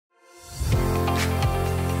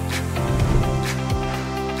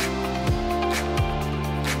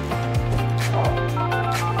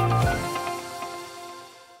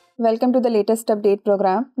Welcome to the latest update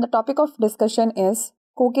program. The topic of discussion is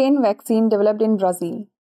cocaine vaccine developed in Brazil.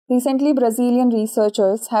 Recently, Brazilian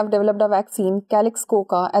researchers have developed a vaccine,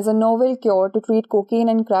 Calixcoca, as a novel cure to treat cocaine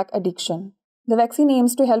and crack addiction. The vaccine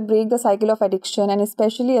aims to help break the cycle of addiction and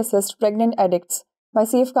especially assist pregnant addicts by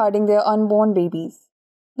safeguarding their unborn babies.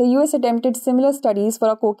 The US attempted similar studies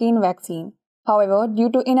for a cocaine vaccine. However,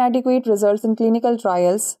 due to inadequate results in clinical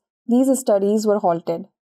trials, these studies were halted.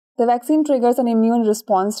 The vaccine triggers an immune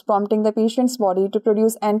response, prompting the patient's body to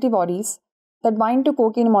produce antibodies that bind to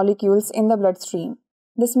cocaine molecules in the bloodstream.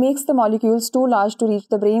 This makes the molecules too large to reach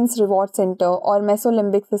the brain's reward center or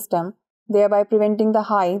mesolimbic system, thereby preventing the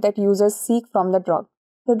high that users seek from the drug.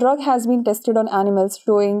 The drug has been tested on animals,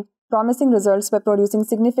 showing promising results by producing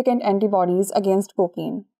significant antibodies against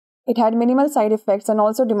cocaine. It had minimal side effects and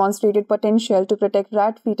also demonstrated potential to protect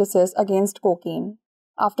rat fetuses against cocaine.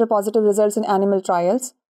 After positive results in animal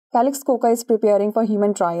trials, Calixcoca is preparing for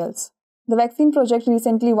human trials. The vaccine project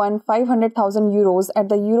recently won 500,000 euros at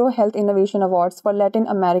the Euro Health Innovation Awards for Latin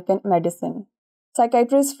American medicine.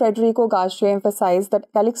 Psychiatrist Federico Garcia emphasized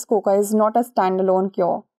that Calixcoca is not a standalone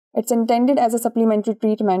cure. It's intended as a supplementary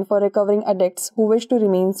treatment for recovering addicts who wish to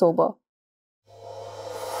remain sober.